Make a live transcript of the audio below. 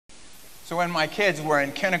So when my kids were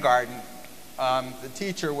in kindergarten, the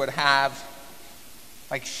teacher would have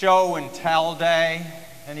like show and tell day.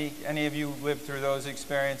 Any of you lived through those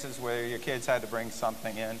experiences where your kids had to bring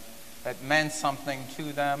something in that meant something to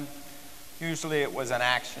them? Usually it was an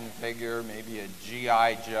action figure, maybe a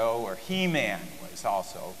G.I. Joe, or He-Man was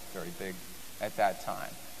also very big at that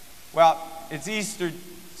time. Well, it's Easter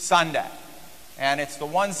Sunday, and it's the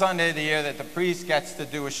one Sunday of the year that the priest gets to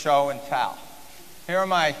do a show and tell. Here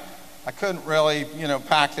am I couldn't really,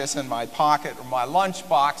 pack this in my pocket or my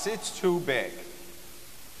lunchbox. It's too big.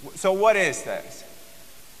 So what is this?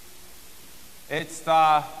 It's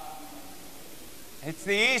the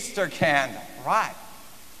Easter candle, right?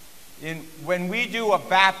 When we do a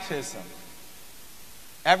baptism,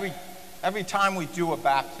 every time we do a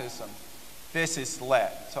baptism, this is lit.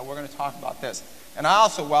 So we're going to talk about this. And I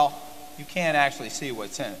also, you can't actually see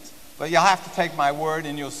what's in it, but you'll have to take my word,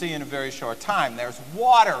 and you'll see in a very short time. There's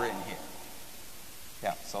water in here.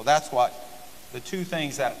 Yeah, so that's what the two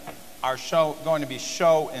things that are going to be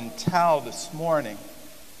show and tell this morning.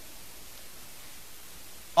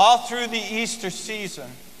 All through the Easter season,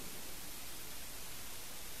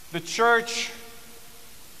 the church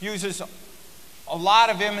uses a lot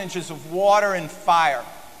of images of water and fire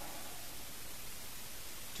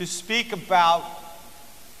to speak about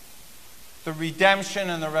the redemption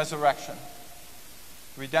and the resurrection.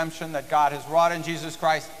 Redemption that God has wrought in Jesus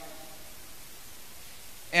Christ,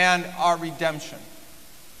 and our redemption.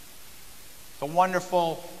 The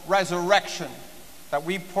wonderful resurrection that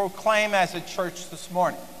we proclaim as a church this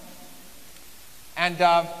morning. And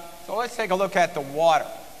so let's take a look at the water.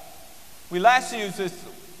 We last used this,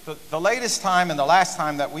 the latest time and the last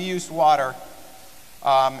time that we used water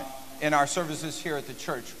in our services here at the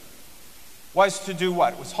church was to do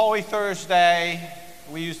what? It was Holy Thursday.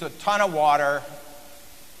 We used a ton of water.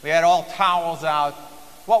 We had all towels out.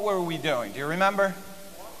 What were we doing? Do you remember?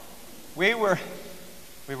 We were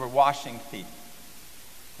washing feet.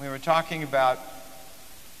 We were talking about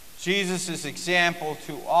Jesus' example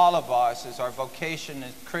to all of us as our vocation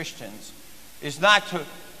as Christians is not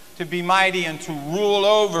to be mighty and to rule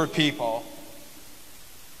over people.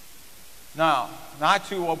 No, not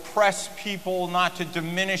to oppress people, not to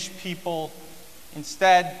diminish people.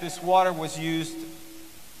 Instead, this water was used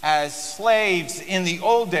as slaves in the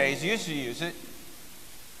old days used to use it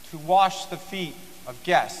to wash the feet of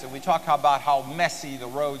guests. And we talk about how messy the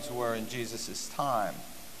roads were in Jesus' time.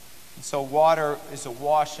 And so water is a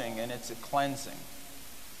washing and it's a cleansing.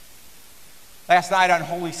 Last night on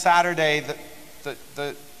Holy Saturday,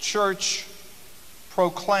 the church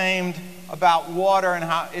proclaimed about water and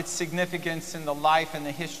how its significance in the life and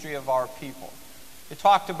the history of our people. It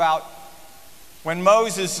talked about when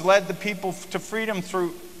Moses led the people to freedom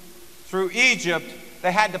through Egypt,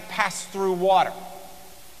 they had to pass through water.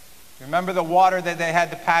 Remember the water that they had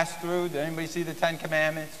to pass through? Did anybody see the Ten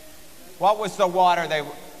Commandments? What was the water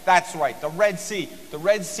that's right, the Red Sea. The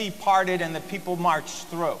Red Sea parted and the people marched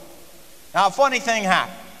through. Now a funny thing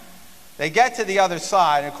happened. They get to the other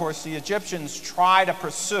side, and of course the Egyptians try to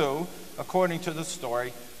pursue, according to the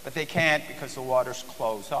story, but they can't because the waters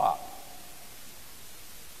close up.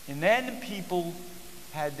 And then the people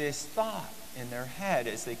had this thought in their head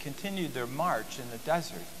as they continued their march in the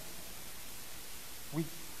desert.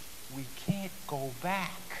 We can't go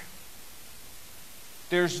back.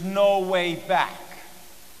 There's no way back.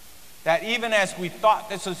 That even as we thought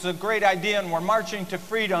this is a great idea and we're marching to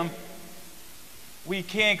freedom, we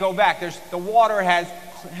can't go back. The water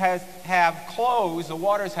have closed. The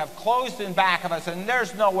waters have closed in back of us, and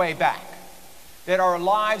there's no way back. That our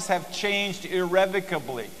lives have changed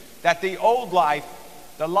irrevocably. That the old life,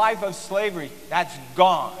 the life of slavery, that's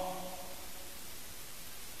gone.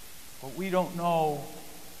 But we don't know.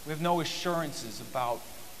 We have no assurances about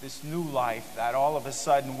this new life that all of a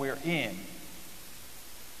sudden we're in.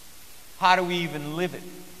 How do we even live it?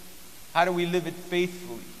 How do we live it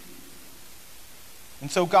faithfully? And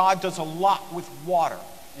so God does a lot with water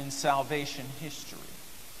in salvation history.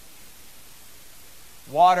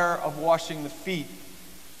 Water of washing the feet.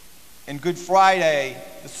 In Good Friday,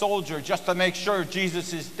 the soldier, just to make sure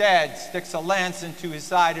Jesus is dead, sticks a lance into his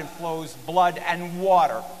side and flows blood and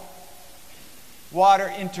water.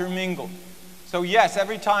 Water intermingled. So yes,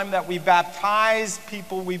 every time that we baptize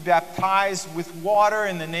people, we baptize with water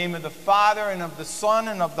in the name of the Father and of the Son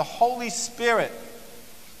and of the Holy Spirit.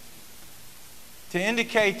 To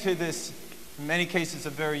indicate to this, in many cases, a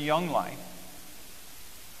very young life,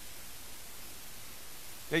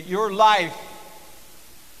 that your life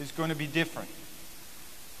is going to be different.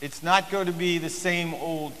 It's not going to be the same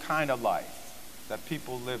old kind of life that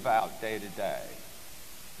people live out day to day.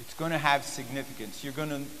 It's going to have significance. You're going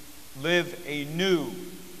to live a new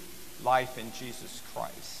life in Jesus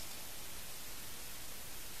Christ.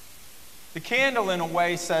 The candle, in a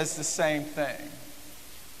way, says the same thing.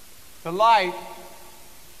 The light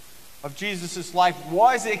of Jesus' life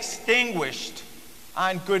was extinguished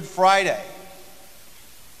on Good Friday.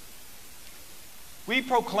 We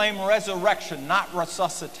proclaim resurrection, not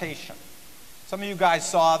resuscitation. Some of you guys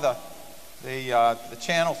saw the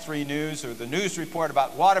Channel 3 news or the news report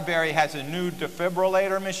about Waterbury has a new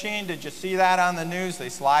defibrillator machine. Did you see that on the news? They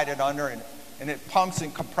slide it under and it pumps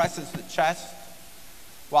and compresses the chest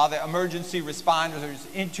while the emergency responders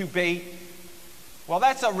intubate. Well,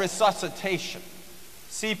 that's a resuscitation.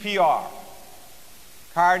 CPR,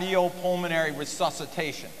 cardiopulmonary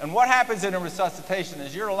resuscitation. And what happens in a resuscitation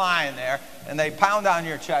is you're lying there and they pound on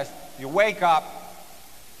your chest, you wake up,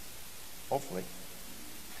 hopefully,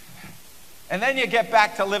 and then you get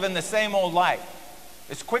back to living the same old life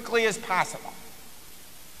as quickly as possible.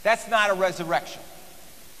 That's not a resurrection.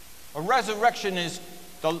 A resurrection is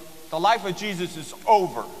the life of Jesus is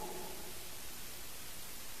over.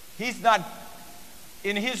 He's not,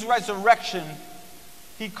 in his resurrection,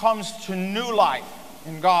 he comes to new life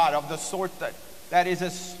in God of the sort that is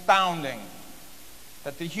astounding,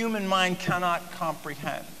 that the human mind cannot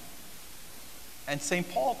comprehend. And St.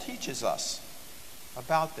 Paul teaches us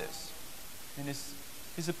about this. In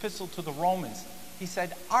his epistle to the Romans, he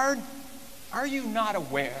said, are you not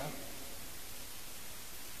aware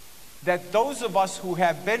that those of us who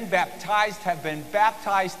have been baptized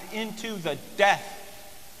into the death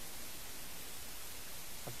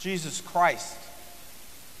of Jesus Christ?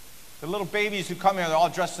 The little babies who come here, they're all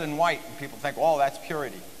dressed in white, and people think, oh, that's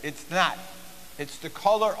purity. It's not. It's the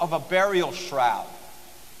color of a burial shroud.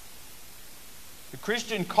 The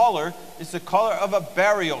Christian color is the color of a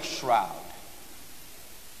burial shroud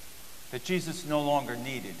that Jesus no longer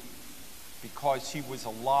needed because he was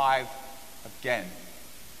alive again.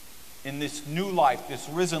 In this new life, this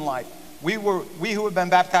risen life, we who have been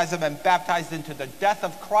baptized into the death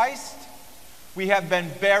of Christ. We have been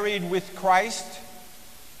buried with Christ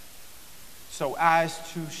so as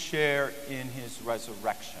to share in his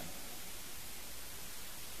resurrection.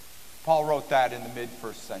 Paul wrote that in the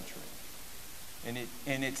mid-1st century.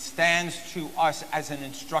 And it stands to us as an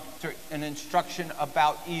instruction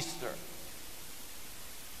about Easter.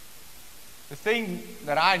 The thing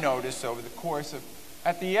that I noticed over the course of,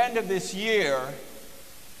 at the end of this year,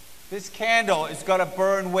 this candle is going to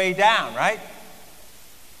burn way down, right?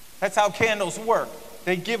 That's how candles work.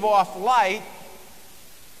 They give off light,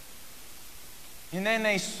 and then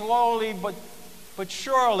they slowly but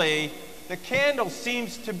surely, the candle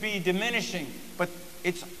seems to be diminishing, but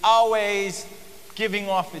it's always giving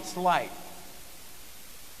off its light.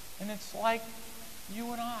 And it's like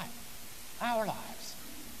you and I, our lives.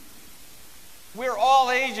 We're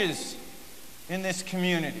all ages in this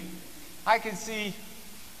community. I can see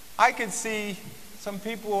some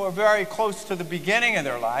people who are very close to the beginning of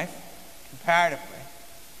their life, comparatively.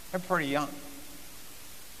 They're pretty young.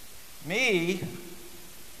 Me,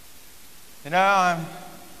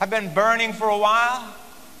 I've been burning for a while.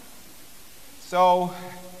 So,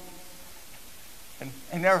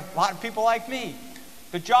 and there are a lot of people like me.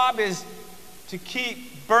 The job is to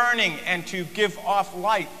keep burning and to give off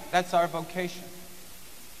light. That's our vocation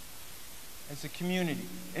as a community.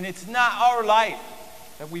 And it's not our light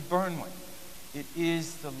that we burn with. It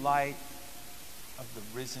is the light of the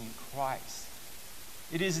risen Christ.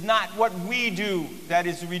 It is not what we do that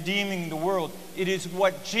is redeeming the world. It is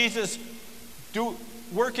what Jesus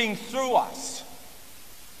working through us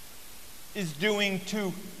is doing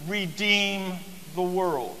to redeem the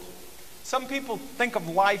world. Some people think of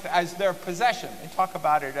life as their possession. They talk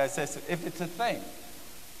about it as if it's a thing.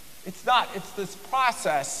 It's not. It's this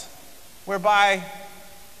process whereby,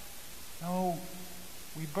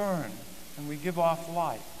 we burn and we give off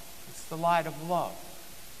light. It's the light of love.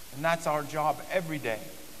 And that's our job every day.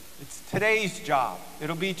 It's today's job.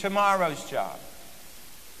 It'll be tomorrow's job.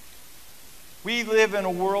 We live in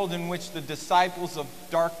a world in which the disciples of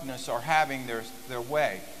darkness are having their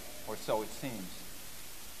way, or so it seems.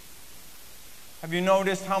 Have you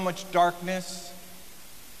noticed how much darkness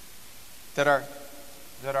that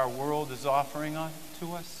our world is offering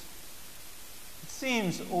to us? It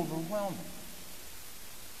seems overwhelming.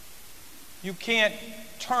 You can't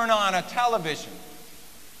turn on a television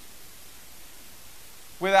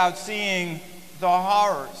without seeing the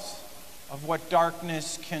horrors of what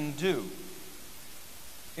darkness can do.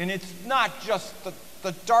 And it's not just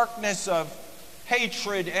the darkness of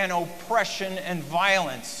hatred and oppression and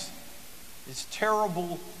violence, as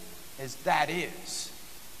terrible as that is.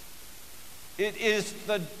 It is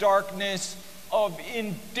the darkness of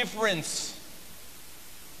indifference.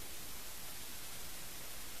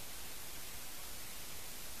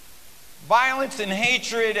 Violence and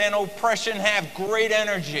hatred and oppression have great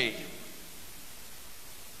energy,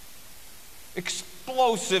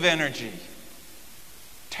 explosive energy,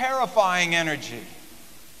 terrifying energy.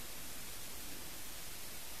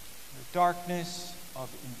 The darkness of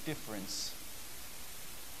indifference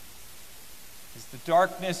is the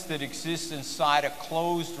darkness that exists inside a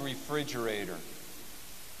closed refrigerator.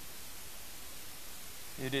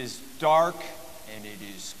 It is dark and it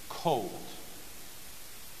is cold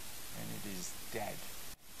and it is dead.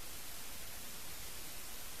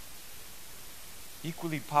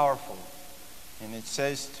 Equally powerful, and it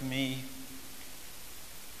says to me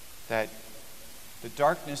that the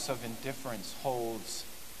darkness of indifference holds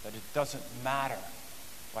that it doesn't matter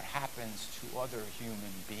what happens to other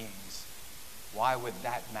human beings. Why would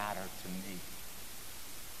that matter to me?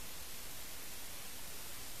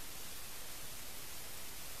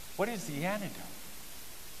 What is the antidote?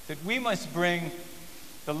 That we must bring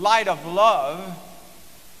the light of love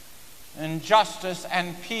and justice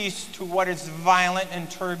and peace to what is violent and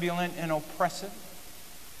turbulent and oppressive.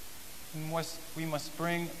 We must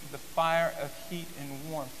bring the fire of heat and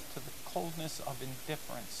warmth to the coldness of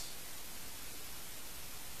indifference.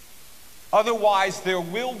 Otherwise, there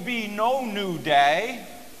will be no new day.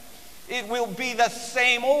 It will be the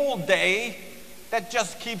same old day that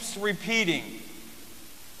just keeps repeating.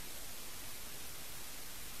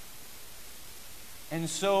 And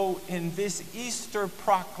so, in this Easter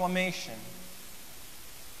proclamation,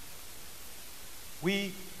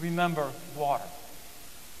 we remember water,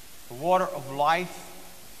 the water of life,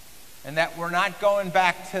 and that we're not going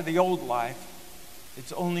back to the old life.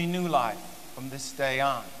 It's only new life from this day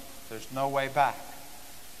on. There's no way back.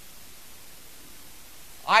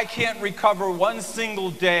 I can't recover one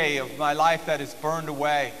single day of my life that is burned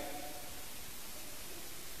away.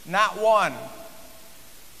 Not one.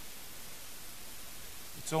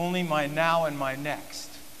 It's only my now and my next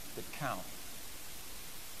that count.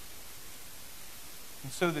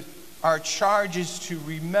 And so our charge is to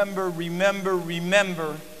remember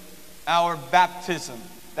our baptism,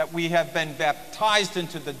 that we have been baptized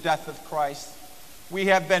into the death of Christ. We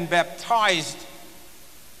have been baptized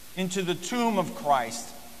into the tomb of Christ,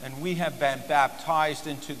 and we have been baptized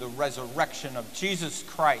into the resurrection of Jesus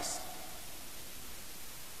Christ.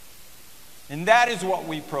 And that is what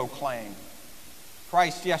we proclaim.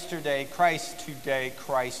 Christ yesterday, Christ today,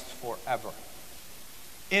 Christ forever.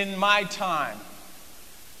 In my time,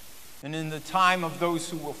 and in the time of those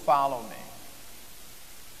who will follow me.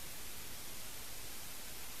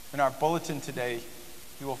 In our bulletin today,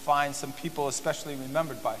 you will find some people especially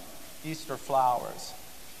remembered by Easter flowers.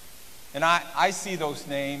 And I see those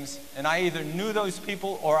names, and I either knew those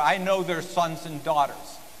people or I know their sons and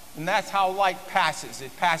daughters. And that's how light passes.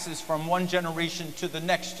 It passes from one generation to the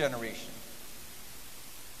next generation.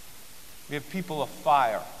 We have people of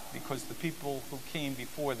fire because the people who came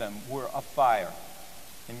before them were of fire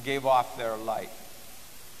and gave off their light.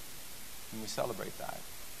 And we celebrate that.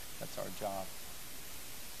 That's our job.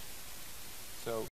 So